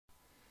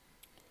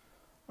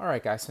All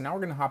right, guys, so now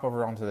we're going to hop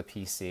over onto the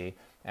PC,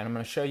 and I'm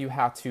going to show you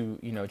how to,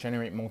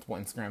 generate multiple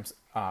Instagrams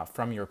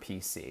from your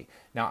PC.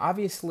 Now,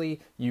 obviously,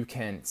 you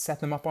can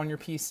set them up on your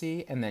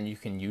PC, and then you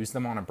can use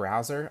them on a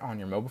browser on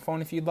your mobile phone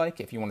if you'd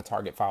like, if you want to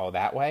target follow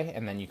that way,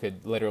 and then you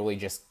could literally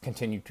just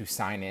continue to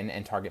sign in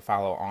and target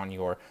follow on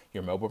your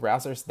mobile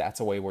browsers. That's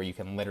a way where you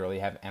can literally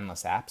have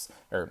endless apps,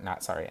 or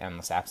not, sorry,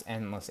 endless apps,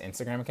 endless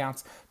Instagram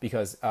accounts,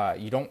 because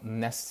you don't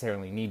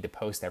necessarily need to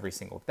post every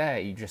single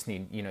day. You just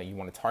need, you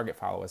want to target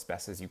follow as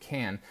best as you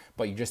can,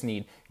 but you just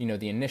need,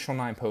 the initial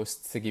 9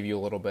 posts to give you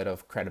a little bit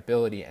of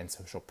credibility and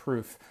social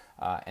proof.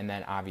 And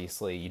then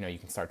obviously, you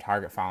can start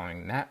target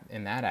following that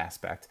in that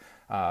aspect.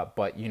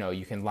 But,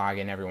 you can log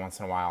in every once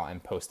in a while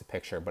and post a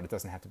picture, but it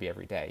doesn't have to be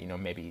every day,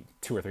 maybe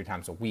 2 or 3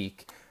 times a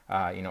week.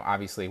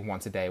 Obviously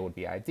once a day would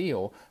be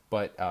ideal,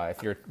 but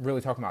if you're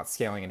really talking about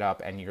scaling it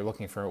up and you're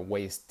looking for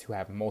ways to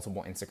have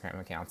multiple Instagram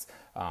accounts,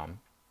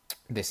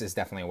 this is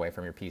definitely away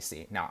from your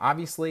PC. Now,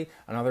 obviously,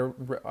 another,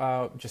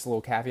 just a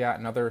little caveat,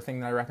 another thing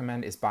that I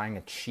recommend is buying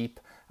a cheap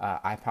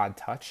iPod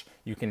Touch.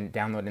 You can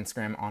download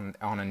Instagram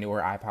on a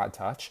newer iPod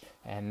Touch,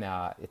 and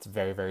it's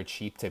very, very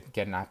cheap to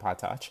get an iPod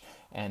Touch.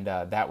 And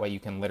that way you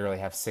can literally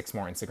have 6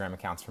 more Instagram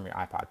accounts from your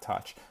iPod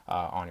Touch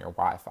on your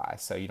Wi-Fi.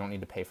 So you don't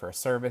need to pay for a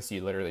service.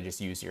 You literally just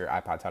use your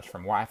iPod Touch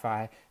from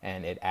Wi-Fi,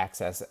 and it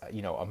acts as,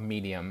 a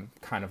medium,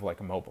 kind of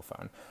like a mobile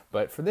phone.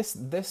 But for this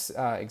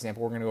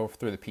example, we're going to go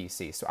through the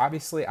PC. So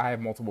obviously I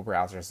have multiple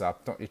browsers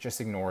up.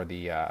 Just ignore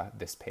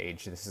this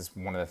page. This is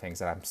one of the things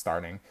that I'm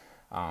starting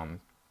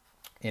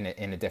in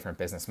a different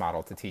business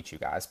model to teach you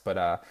guys.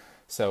 But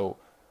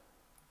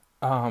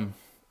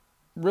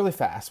really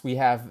fast, we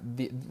have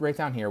right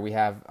down here, we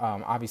have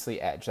obviously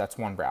Edge. That's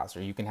one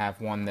browser. You can have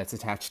one that's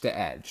attached to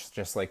Edge,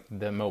 just like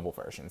the mobile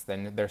versions.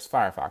 Then there's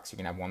Firefox. You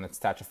can have one that's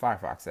attached to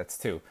Firefox. That's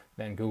 2.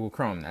 Then Google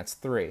Chrome. That's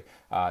 3.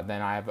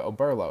 Then I have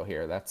Oberlo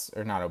here.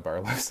 Or not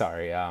Oberlo,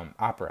 sorry,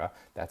 Opera.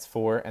 That's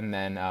 4. And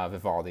then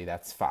Vivaldi.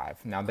 That's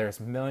 5. Now there's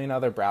a million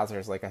other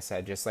browsers, like I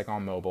said, just like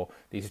on mobile.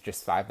 These are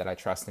just 5 that I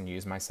trust and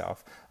use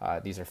myself.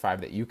 These are 5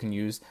 that you can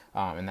use,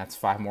 and that's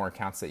 5 more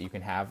accounts that you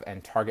can have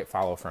and target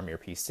follow from your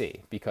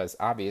PC. Because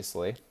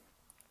obviously,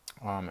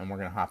 and we're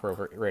going to hop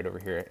right over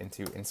here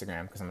into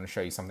Instagram because I'm going to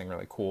show you something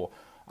really cool.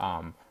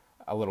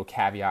 A little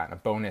caveat and a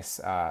bonus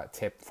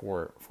tip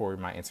for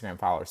my Instagram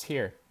followers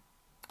here.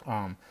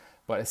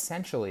 But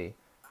essentially,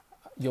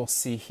 you'll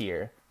see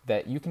here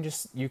that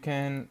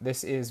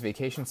this is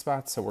vacation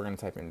spots. So we're going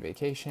to type in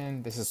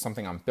vacation. This is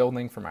something I'm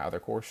building for my other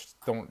course.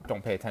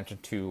 Don't pay attention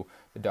to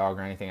the dog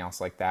or anything else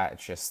like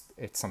that.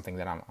 It's something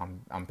that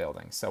I'm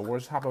building. So we'll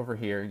just hop over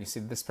here. You see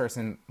this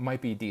person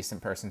might be a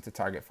decent person to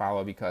target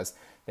follow because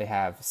they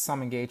have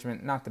some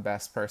engagement, not the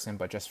best person,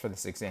 but just for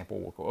this example,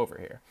 we'll go over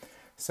here.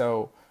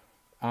 So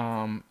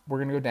we're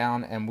going to go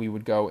down and we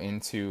would go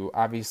into,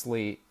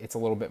 obviously it's a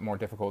little bit more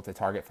difficult to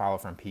target follow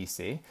from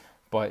PC,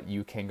 but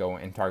you can go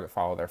and target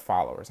follow their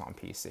followers on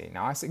PC.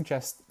 Now I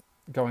suggest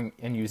going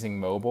and using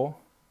mobile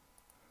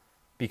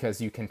because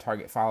you can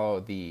target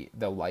follow the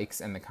likes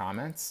and the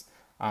comments.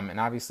 And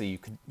obviously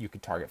you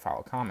could target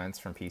follow comments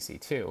from PC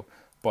too,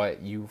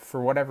 but you,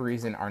 for whatever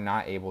reason, are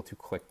not able to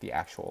click the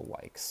actual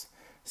likes.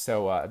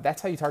 So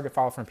that's how you target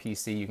follow from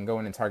PC. You can go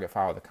in and target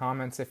follow the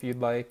comments if you'd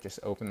like,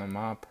 just open them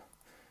up.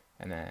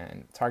 And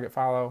then target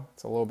follow,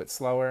 it's a little bit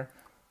slower,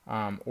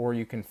 or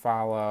you can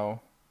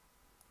follow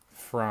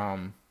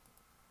from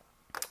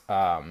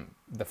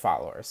the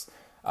followers,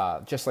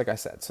 just like I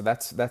said. So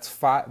that's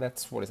 5.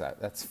 What is that?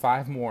 That's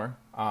 5 more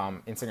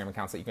Instagram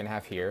accounts that you can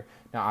have here.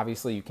 Now,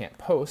 obviously, you can't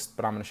post,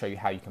 but I'm going to show you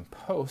how you can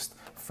post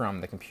from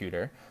the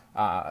computer.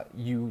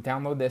 You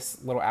download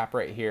this little app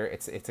right here.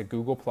 It's a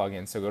Google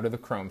plugin. So go to the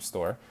Chrome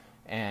store.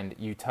 And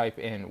you type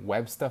in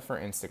web stuff for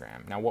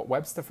Instagram. Now, what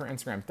web stuff for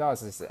Instagram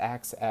does is it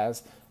acts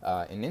as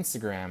an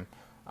Instagram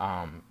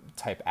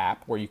type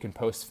app where you can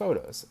post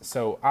photos.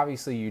 So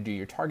obviously you do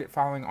your target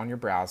following on your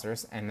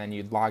browsers, and then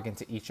you'd log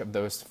into each of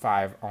those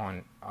 5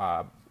 on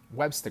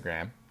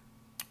Webstagram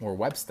or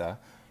Websta,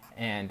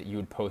 and you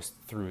would post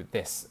through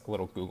this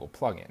little Google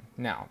plugin.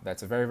 Now,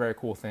 that's a very, very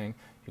cool thing.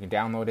 You can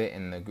download it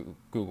in the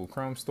Google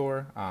Chrome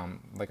store,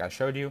 like I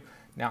showed you.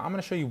 Now, I'm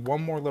going to show you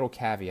one more little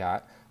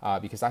caveat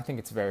because I think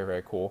it's very,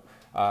 very cool.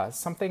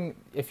 Something,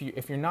 if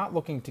you're not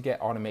looking to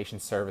get automation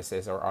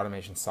services or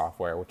automation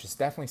software, which is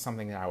definitely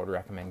something that I would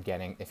recommend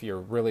getting if you're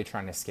really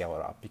trying to scale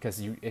it up,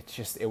 because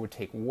it would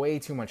take way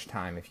too much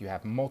time if you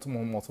have multiple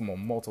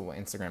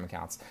Instagram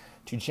accounts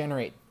to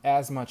generate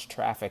as much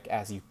traffic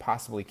as you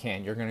possibly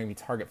can. You're going to be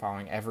target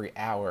following every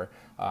hour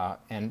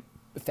and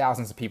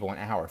thousands of people an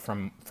hour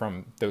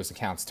from those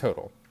accounts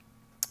total.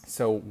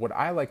 So what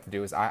I like to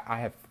do is I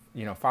have,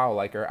 Follow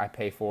Liker. I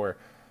pay for,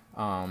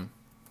 let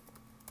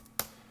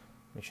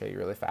me show you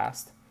really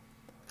fast.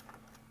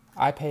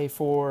 I pay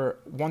for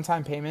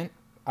one-time payment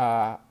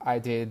I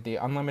did the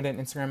unlimited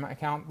Instagram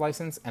account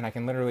license, and I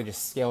can literally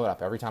just scale it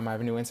up. Every time I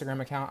have a new Instagram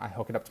account, I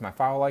hook it up to my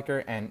follow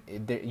liker, and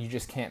you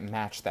just can't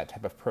match that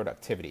type of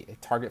productivity.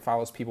 It target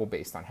follows people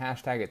based on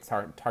hashtag. It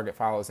target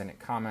follows, and it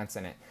comments,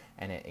 and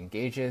it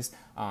engages,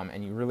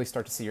 and you really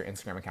start to see your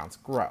Instagram accounts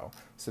grow.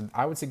 So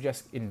I would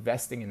suggest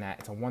investing in that.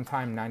 It's a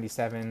one-time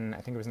 97,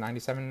 I think it was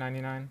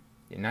 97.99.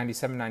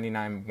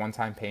 $97.99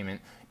 one-time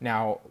payment.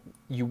 Now,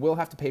 you will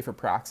have to pay for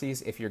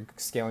proxies if you're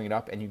scaling it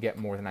up and you get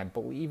more than, I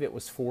believe it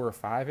was 4 or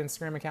 5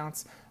 Instagram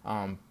accounts.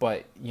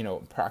 But,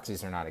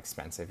 proxies are not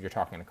expensive. You're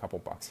talking a couple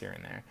bucks here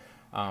and there.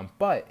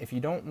 But if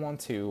you don't want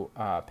to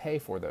pay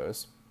for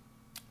those,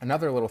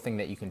 another little thing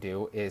that you can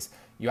do is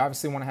you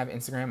obviously want to have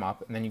Instagram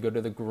up, and then you go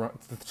to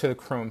the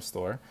Chrome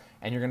store,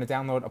 and you're going to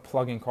download a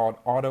plugin called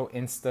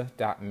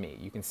AutoInsta.me.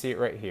 You can see it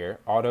right here,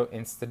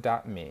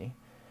 AutoInsta.me.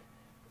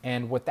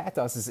 And what that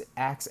does is it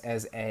acts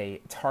as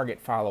a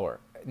target follower.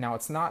 Now,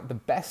 it's not the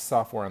best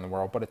software in the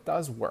world, but it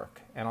does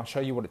work. And I'll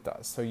show you what it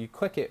does. So you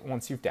click it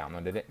once you've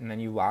downloaded it, and then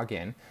you log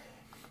in.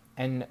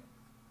 And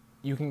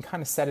you can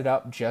kind of set it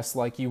up just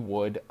like you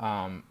would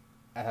a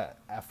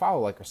follow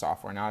liker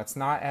software. Now, it's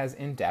not as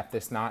in-depth.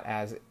 It's not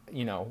as,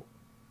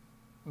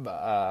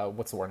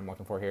 what's the word I'm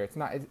looking for here?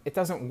 It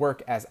doesn't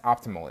work as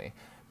optimally,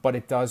 but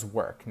it does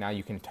work. Now,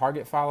 you can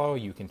target follow,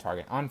 you can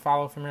target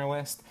unfollow from your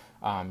list,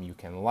 you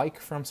can like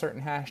from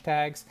certain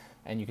hashtags,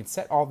 and you can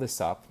set all this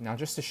up. Now,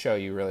 just to show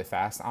you really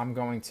fast, I'm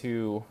going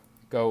to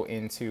go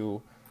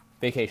into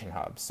Vacation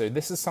Hub. So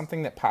this is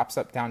something that pops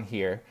up down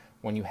here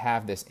when you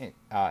have this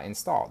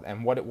installed.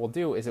 And what it will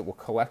do is it will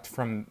collect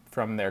from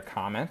their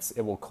comments.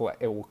 It will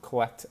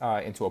collect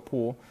into a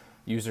pool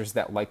users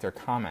that liked or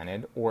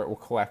commented, or it will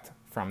collect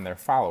from their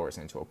followers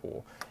into a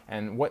pool.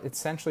 And what it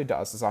essentially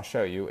does, as I'll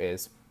show you,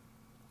 is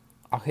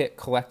I'll hit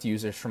collect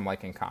users from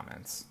like and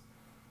comments,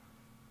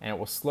 and it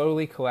will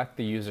slowly collect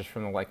the users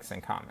from the likes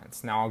and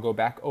comments. Now I'll go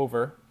back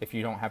over if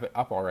you don't have it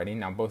up already.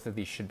 Now both of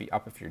these should be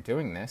up if you're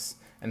doing this,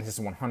 and this is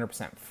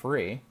 100%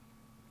 free.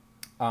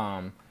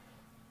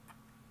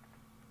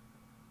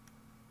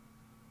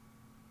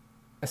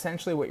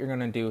 Essentially what you're going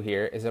to do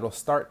here is it'll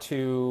start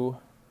to,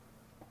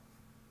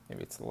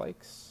 maybe it's the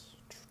likes,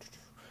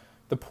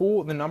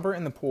 the number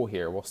in the pool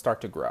here will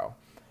start to grow.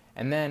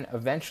 And then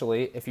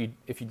eventually, if you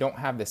don't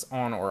have this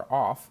on or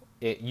off,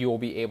 you will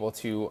be able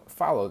to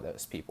follow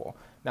those people.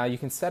 Now you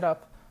can set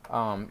up,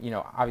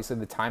 obviously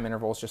the time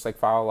intervals just like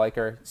follow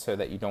liker, so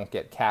that you don't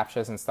get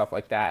captchas and stuff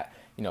like that.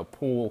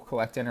 Pool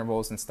collect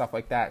intervals and stuff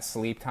like that.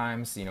 Sleep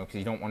times, because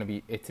you don't want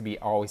it to be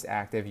always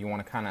active. You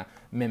want to kind of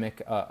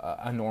mimic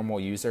a normal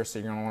user, so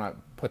you're going to want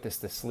to put this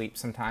to sleep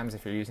sometimes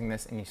if you're using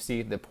this, and you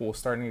see the pool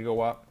starting to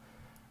go up.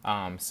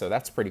 So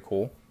that's pretty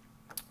cool.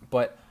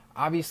 But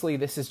obviously,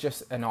 this is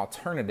just an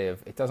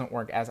alternative. It doesn't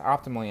work as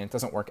optimally, and it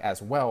doesn't work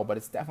as well, but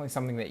it's definitely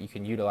something that you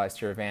can utilize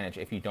to your advantage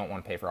if you don't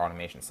want to pay for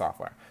automation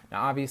software.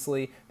 Now,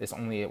 obviously, this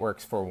only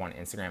works for one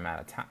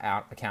Instagram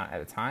account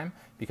at a time,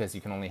 because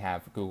you can only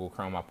have Google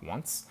Chrome up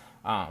once.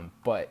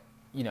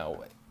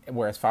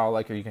 Whereas follow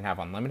liker, you can have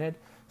unlimited.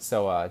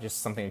 So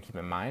just something to keep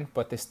in mind.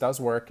 But this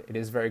does work. It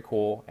is very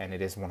cool, and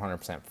it is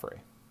 100% free.